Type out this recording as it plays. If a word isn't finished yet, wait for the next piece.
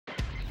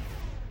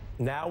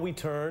Now we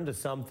turn to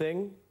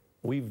something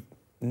we've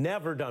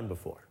never done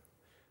before.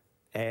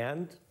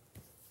 And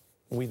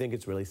we think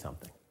it's really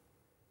something.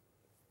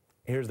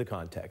 Here's the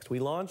context. We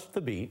launched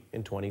The Beat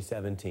in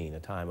 2017,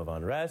 a time of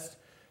unrest.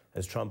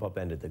 As Trump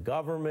upended the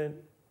government,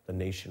 the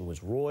nation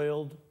was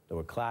roiled. There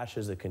were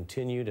clashes that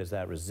continued as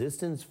that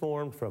resistance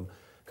formed, from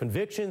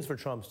convictions for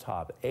Trump's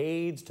top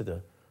aides to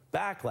the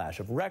backlash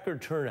of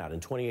record turnout in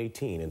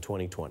 2018 and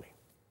 2020,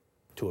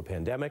 to a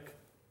pandemic,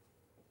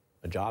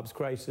 a jobs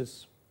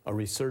crisis, a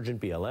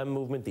resurgent BLM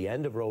movement, the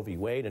end of Roe v.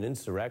 Wade, an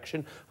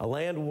insurrection, a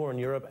land war in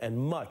Europe, and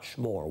much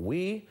more.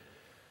 We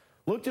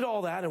looked at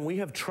all that, and we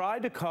have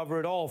tried to cover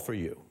it all for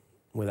you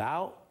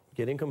without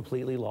getting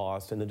completely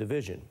lost in the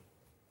division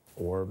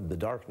or the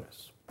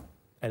darkness.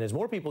 And as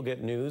more people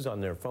get news on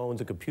their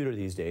phones and computer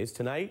these days,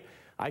 tonight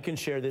I can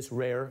share this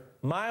rare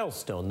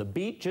milestone. The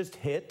Beat just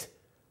hit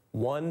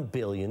 1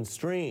 billion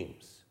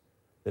streams.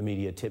 The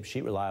media tip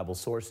sheet, reliable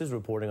sources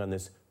reporting on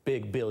this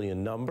big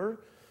billion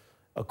number,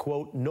 a,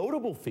 quote,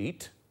 notable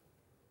feat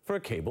for a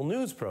cable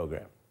news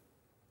program.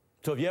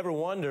 So if you ever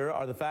wonder,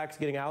 are the facts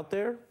getting out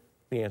there?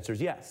 The answer is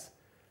yes.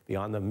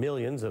 Beyond the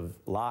millions of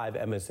live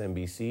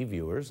MSNBC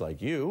viewers like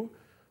you,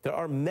 there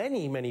are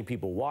many, many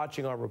people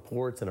watching our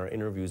reports and our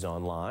interviews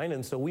online,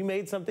 and so we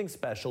made something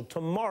special to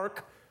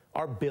mark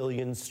our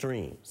billion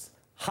streams.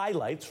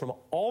 Highlights from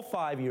all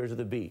 5 years of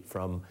The Beat,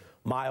 from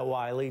Maya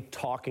Wiley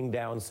talking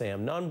down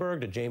Sam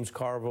Nunberg, to James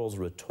Carville's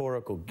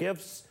rhetorical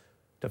gifts,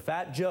 to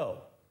Fat Joe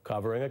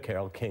covering a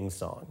Carole King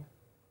song.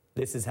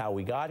 This is how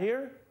we got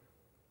here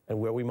and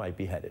where we might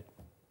be headed.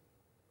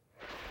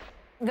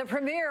 The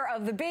premiere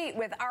of The Beat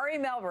with Ari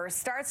Melber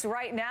starts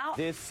right now.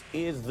 This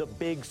is the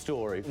big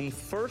story. The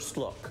first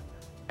look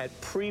at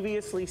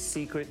previously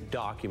secret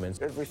documents.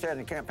 As we said in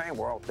the campaign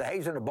world, the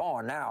hay's in the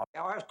barn now.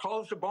 Always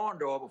close the barn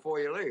door before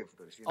you leave,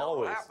 because you know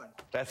Always. what happened.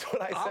 That's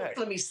what I say.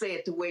 Let me say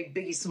it the way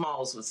Biggie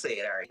Smalls would say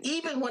it, Ari.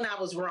 Even when I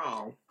was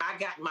wrong, I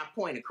got my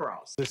point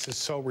across. This is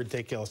so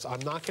ridiculous.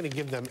 I'm not going to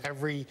give them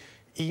every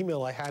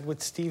email I had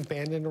with Steve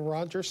Bannon and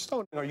Roger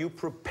Stone. Are you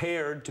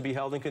prepared to be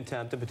held in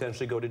contempt and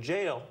potentially go to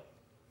jail?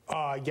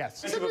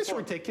 Yes. Isn't this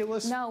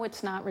ridiculous? No,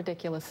 it's not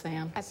ridiculous,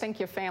 Sam. I think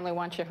your family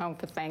wants you home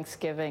for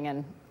Thanksgiving,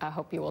 and I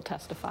hope you will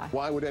testify.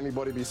 Why would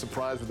anybody be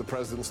surprised with the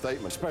president's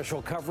statement?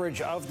 Special coverage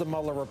of the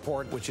Mueller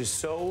report, Which is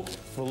so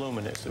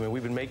voluminous. I mean,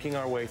 we've been making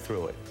our way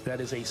through it. That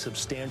is a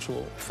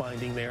substantial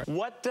finding there.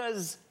 What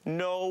does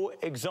no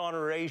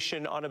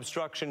exoneration on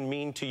obstruction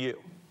mean to you?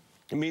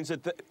 It means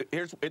that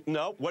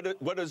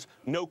what does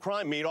no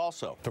crime mean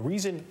also? The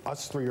reason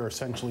us three are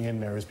essentially in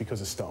there is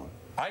because of Stone.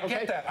 I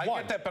get that,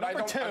 but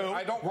Number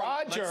I don't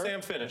Roger. let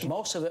Sam finish.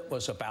 Most of it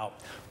was about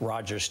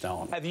Roger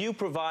Stone. Have you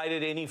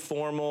provided any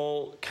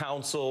formal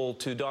counsel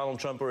to Donald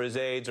Trump or his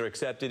aides, or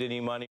accepted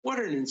any money? What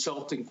an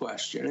insulting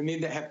question. I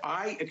mean, have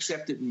I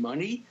accepted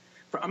money?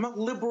 I'm a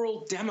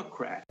liberal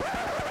Democrat.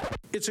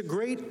 It's a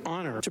great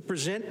honor to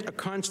present a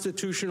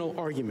constitutional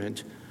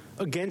argument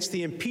against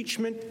the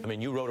impeachment. I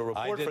mean, you wrote a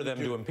report for them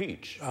to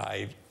impeach.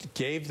 I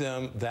gave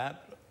them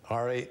that,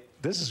 Ari.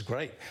 This is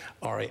great,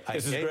 Ari.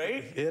 This is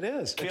great? It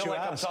is. Feel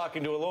like I'm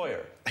talking to a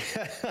lawyer.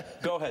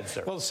 Go ahead,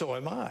 sir. Well, so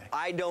am I.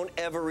 I don't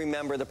ever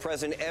remember the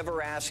president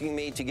ever asking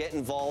me to get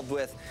involved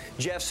with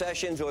Jeff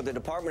Sessions or the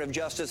Department of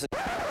Justice.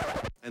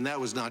 And that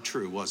was not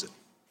true, was it?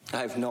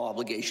 I have no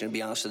obligation to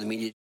be honest with the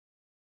media.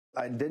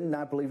 I did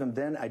not believe him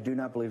then. I do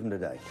not believe him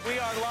today. We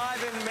are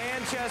live in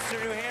Manchester,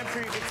 New Hampshire.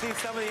 You can see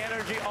some of the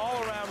energy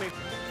all around me.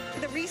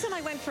 The reason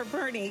I went for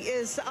Bernie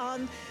is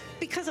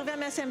because of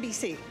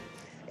MSNBC.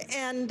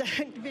 And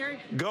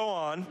Go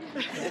on.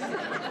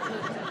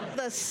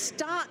 The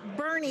stop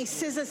Bernie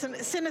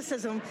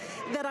cynicism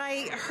that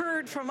I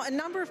heard from a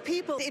number of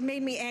people, it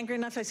made me angry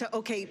enough. I said,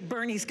 okay,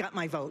 Bernie's got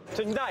my vote.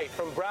 Tonight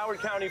from Broward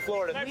County,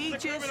 Florida. We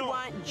just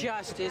want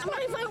justice.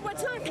 My vote,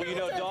 what's not Well, you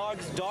know,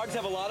 dogs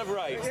have a lot of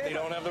rights. They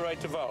don't have the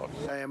right to vote.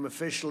 I am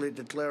officially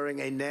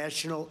declaring a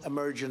national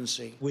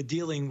emergency. We're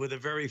dealing with a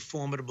very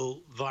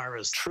formidable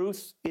virus.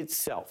 Truth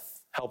itself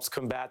helps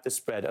combat the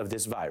spread of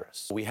this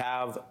virus. We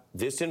have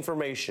this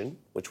information,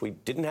 which we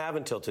didn't have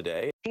until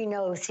today. He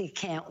knows he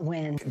can't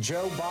win.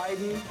 Joe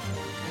Biden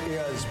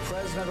is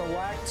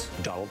president-elect.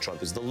 Donald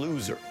Trump is the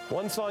loser.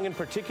 One song in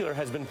particular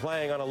has been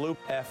playing on a loop,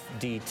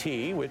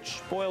 FDT, which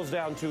boils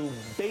down to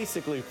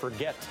basically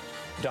forget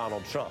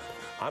Donald Trump.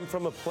 I'm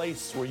from a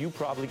place where you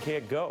probably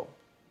can't go.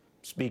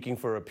 Speaking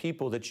for a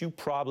people that you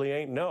probably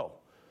ain't know.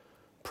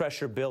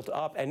 Pressure built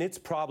up, and it's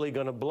probably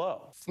going to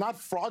blow. It's not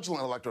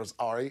fraudulent electors,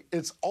 Ari.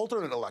 It's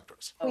alternate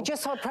electors. We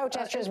just saw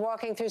protesters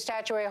walking through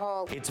Statuary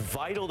Hall. It's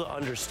vital to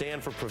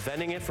understand for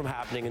preventing it from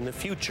happening in the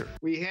future.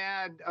 We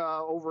had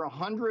over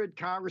 100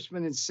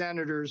 congressmen and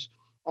senators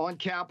on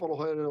Capitol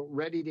Hill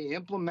ready to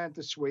implement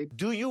the sweep.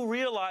 Do you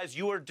realize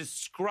you are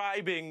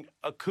describing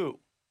a coup?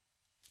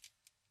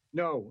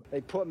 No,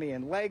 they put me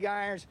in leg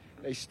irons.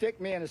 They stick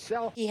me in a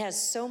cell. He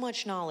has so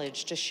much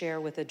knowledge to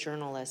share with a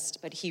journalist,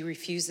 but he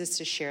refuses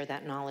to share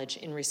that knowledge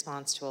in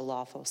response to a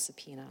lawful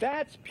subpoena.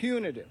 That's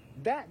punitive.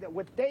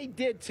 What they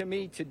did to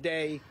me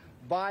today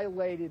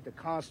violated the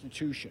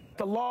Constitution.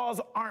 The laws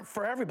aren't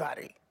for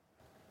everybody.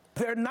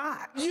 They're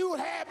not. You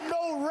have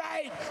no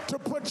right to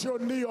put your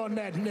knee on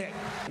that neck.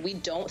 We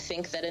don't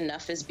think that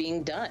enough is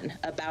being done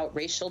about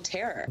racial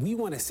terror. We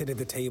want to sit at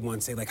the table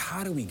and say, like,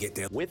 how do we get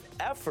there? With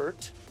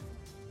effort,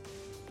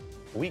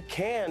 we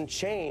can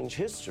change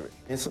history.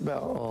 It's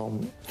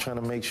about trying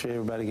to make sure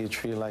everybody gets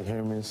treated like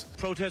humans.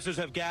 Protesters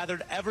have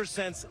gathered ever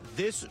since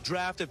this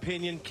draft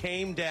opinion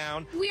came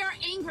down. We are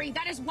angry.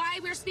 That is why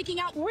we're speaking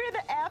out. We're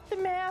the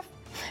aftermath.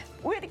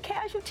 We're the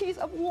casualties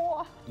of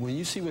war. When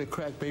you see what a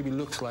crack baby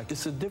looks like,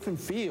 it's a different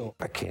feel.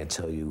 I can't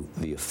tell you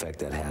the effect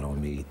that had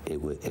on me. It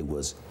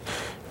was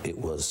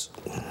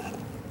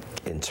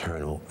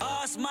internal.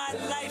 All's my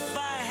life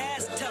I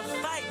has to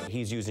fight.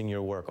 He's using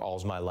your work,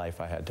 all's my life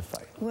I had to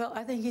fight. Well,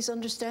 I think he's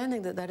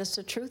understanding that is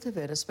the truth of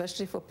it,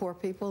 especially for poor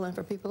people and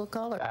for people of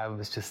color. I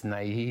was just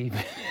naive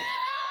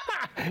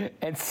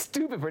and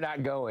stupid for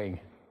not going.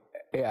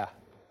 Yeah.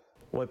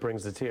 What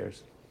brings the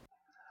tears?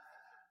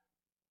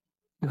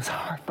 It was a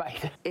hard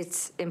fight.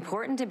 It's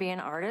important to be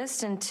an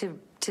artist and to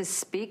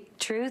speak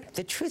truth.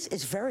 The truth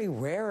is very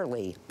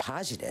rarely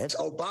positive.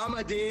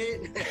 Obama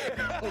did.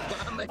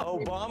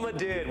 Obama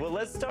did. Well,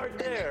 let's start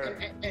there.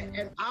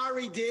 And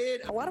Ari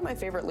did. A lot of my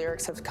favorite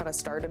lyrics have kind of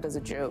started as a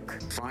joke.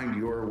 Find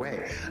your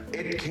way.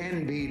 It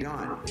can be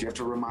done. You have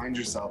to remind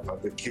yourself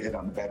of the kid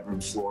on the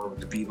bedroom floor with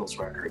the Beatles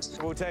records.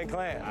 Wu-Tang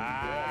Clan.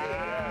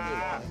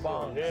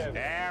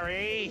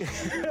 Harry.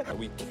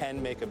 We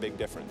can make a big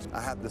difference.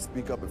 I have to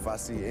speak up if I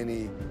see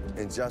any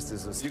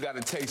injustices. You got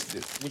to taste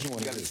this. Which one?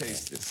 You got to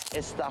taste this.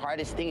 It's the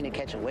hardest thing to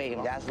catch a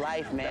wave. That's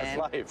life, man.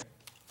 That's life.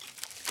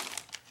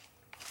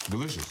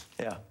 Delicious.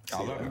 Yeah.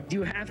 I love it.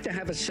 You have to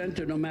have a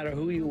center no matter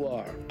who you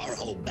are. Our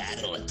whole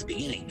battle at the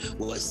beginning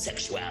was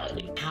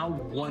sexuality. How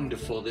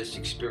wonderful this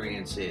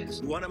experience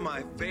is. One of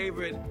my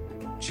favorite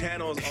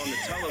channels on the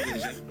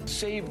television.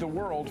 Save the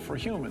world for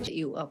humans.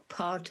 You are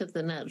part of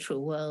the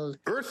natural world.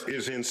 Earth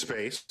is in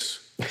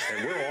space,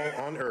 and we're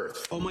all on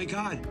Earth. Oh my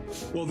God.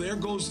 Well, there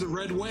goes the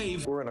red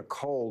wave. We're in a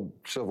cold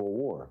civil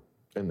war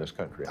in this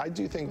country. I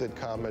do think that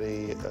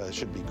comedy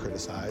should be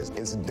criticized.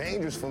 It's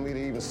dangerous for me to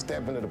even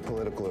step into the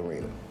political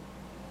arena.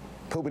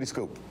 Poopity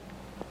scoop.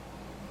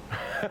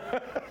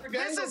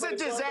 This is a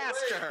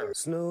disaster.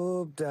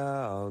 Snoop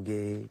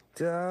Doggy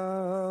Dogg.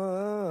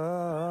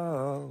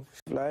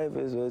 Life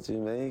is what you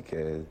make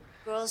it.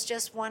 Girls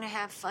just want to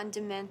have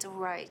fundamental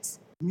rights.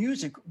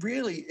 Music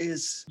really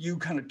is you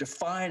kind of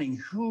defining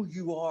who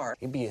you are.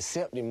 You'd be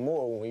accepting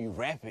more when you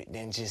rap it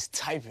than just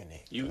typing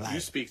it. You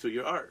speak through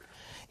your art.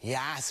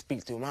 Yeah, I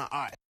speak through my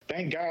art.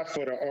 Thank God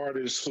for the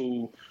artists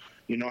who,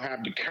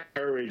 have the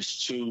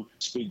courage to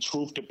speak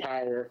truth to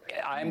power.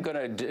 I'm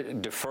going to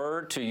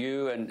defer to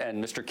you and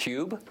Mr.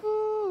 Cube.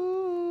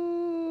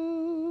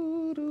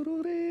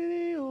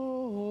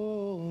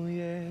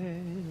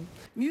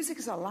 Music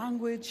is a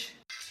language.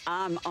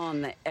 I'm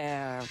on the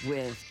air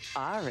with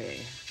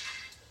Ari.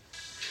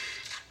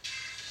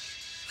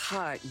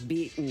 Heart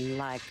beating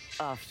like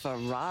a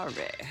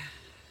Ferrari.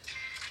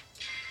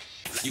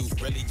 You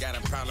really got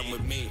a problem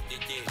with me.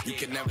 You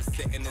can never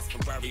sit in this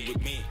Ferrari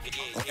with me.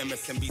 On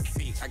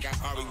MSNBC, I got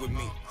Ari with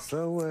me.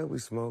 So what? We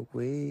smoke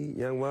weed,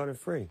 young, wild, and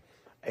free.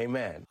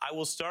 Amen. I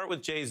will start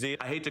with Jay-Z.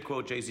 I hate to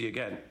quote Jay-Z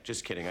again.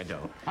 Just kidding, I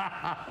don't.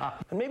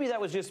 And maybe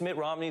that was just Mitt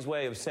Romney's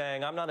way of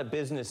saying, I'm not a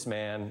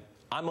businessman,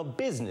 I'm a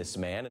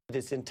businessman.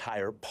 This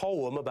entire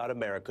poem about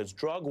America's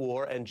drug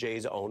war and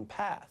Jay's own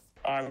path.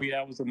 Ari,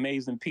 that was an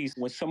amazing piece.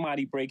 When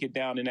somebody break it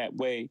down in that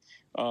way,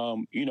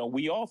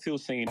 we all feel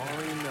seen.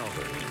 Ari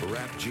Melber,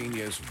 Rap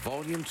Genius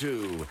Volume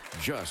 2,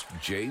 just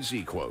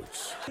Jay-Z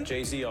quotes.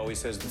 Jay-Z always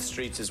says the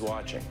streets is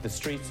watching. The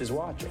streets is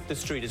watching. The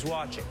street is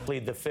watching.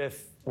 Plead the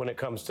fifth. When it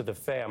comes to the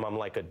fam, I'm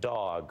like a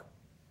dog.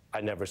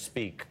 I never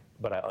speak,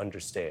 but I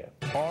understand.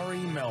 Ari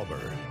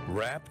Melber,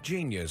 Rap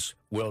Genius,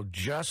 will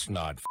just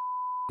not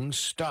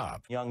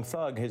stop. Young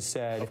Thug has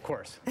said, Of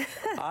course.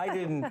 I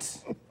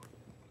didn't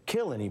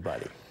kill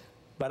anybody,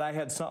 but I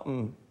had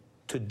something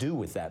to do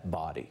with that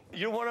body.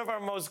 You're one of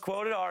our most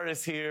quoted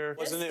artists here.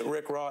 Wasn't it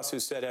Rick Ross who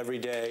said every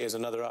day is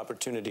another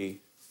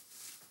opportunity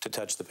to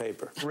touch the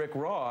paper? Rick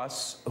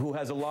Ross, who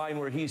has a line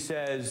where he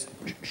says,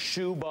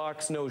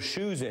 shoebox, no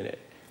shoes in it.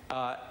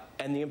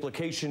 And the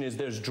implication is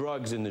there's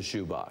drugs in the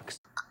shoebox.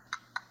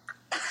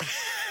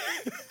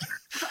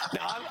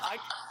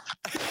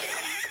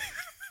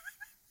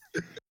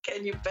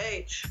 Can you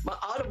pay my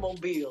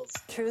automobiles?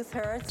 Truth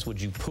hurts.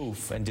 Would you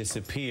poof and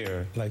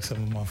disappear? Like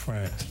some of my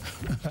friends.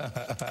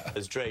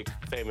 As Drake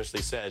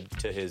famously said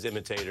to his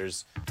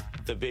imitators,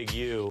 the big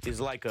U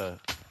is like a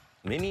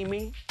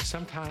mini-me.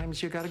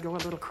 Sometimes you gotta go a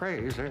little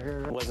crazy.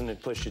 Wasn't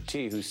it Pusha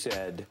T who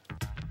said,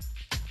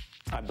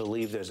 I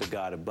believe there's a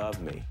God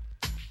above me.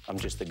 I'm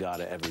just the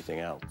God of everything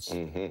else.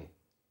 Mm-hmm.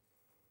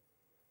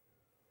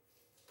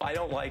 I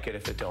don't like it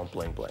if it don't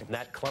bling bling.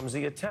 That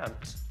clumsy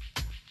attempt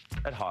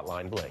at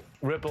Hotline Bling.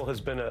 Ripple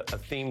has been a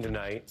theme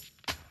tonight.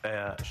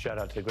 Shout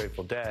out to the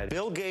Grateful Dead.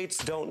 Bill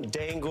Gates don't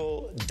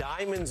dangle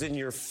diamonds in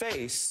your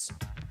face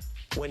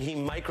when he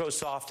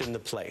Microsoft in the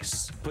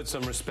place. Put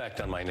some respect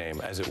on my name,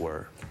 as it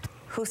were.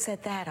 Who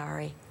said that,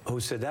 Ari? Who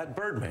said that?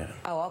 Birdman.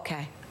 Oh,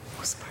 okay.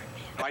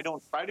 I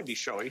don't try to be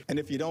showy. And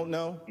if you don't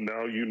know,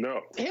 now you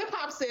know. Hip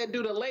hop said,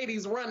 do the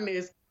ladies run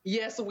this?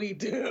 Yes, we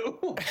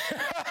do.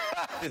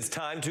 It's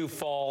time to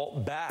fall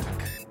back.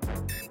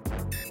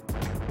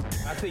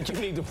 I think you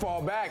need to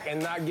fall back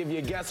and not give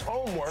your guests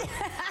homework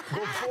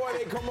before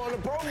they come on the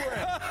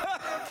program.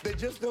 They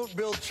just don't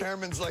build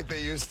chairmans like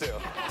they used to.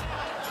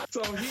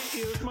 So he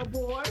is my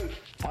boy.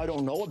 I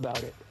don't know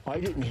about it. I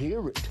didn't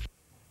hear it.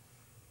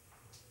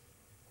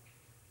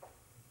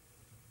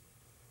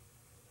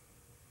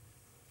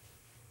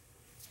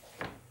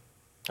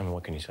 I mean,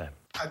 what can you say?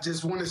 I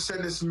just want to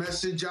send this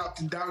message out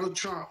to Donald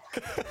Trump.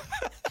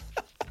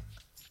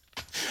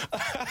 All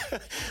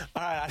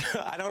right,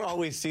 I don't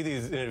always see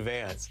these in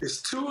advance.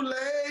 It's too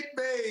late,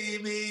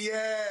 baby.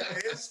 Yeah,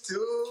 it's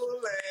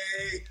too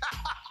late.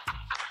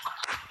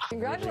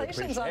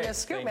 Congratulations on this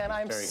scoop, man.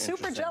 I'm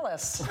super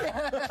jealous.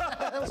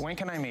 When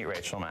can I meet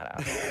Rachel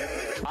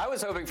Maddow? I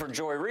was hoping for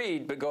Joy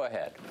Reid, but go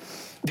ahead.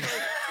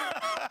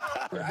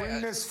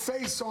 Bring this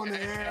face on the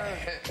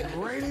air.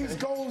 Ratings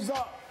goes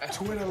up.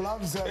 Twitter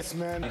loves us,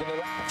 man.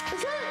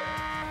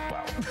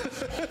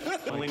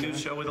 Only news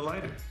show with a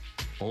lighter.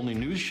 Only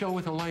news show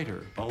with a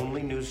lighter.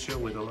 Only news show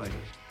with a lighter.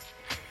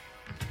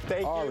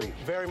 Thank you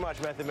very much,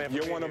 Method Man.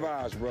 You're one of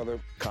ours, brother.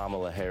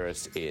 Kamala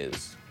Harris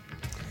is.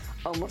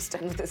 Almost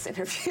done with this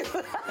interview.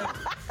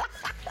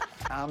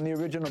 I'm the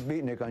original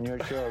beatnik on your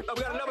show. I've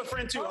got another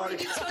friend too,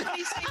 Artie.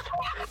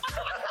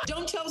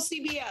 Don't tell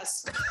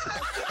CBS.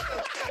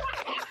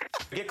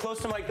 Get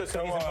close to Mike, though,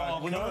 so he's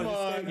involved.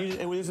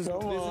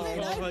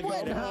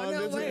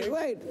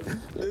 Wait.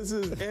 This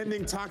is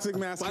ending toxic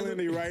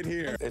masculinity right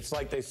here. It's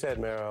like they said,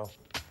 Mero.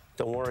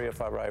 Don't worry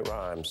if I write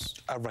rhymes.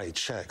 I write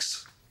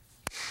checks.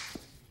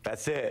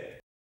 That's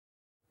it.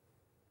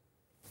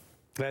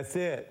 That's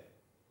it.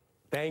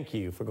 Thank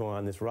you for going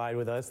on this ride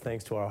with us.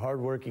 Thanks to our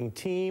hardworking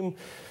team.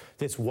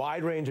 This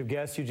wide range of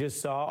guests you just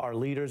saw, our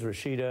leaders,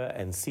 Rashida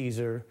and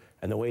Caesar,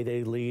 and the way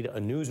they lead a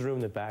newsroom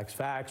that backs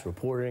facts,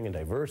 reporting, and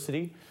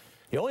diversity.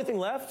 The only thing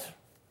left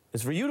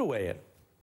is for you to weigh in.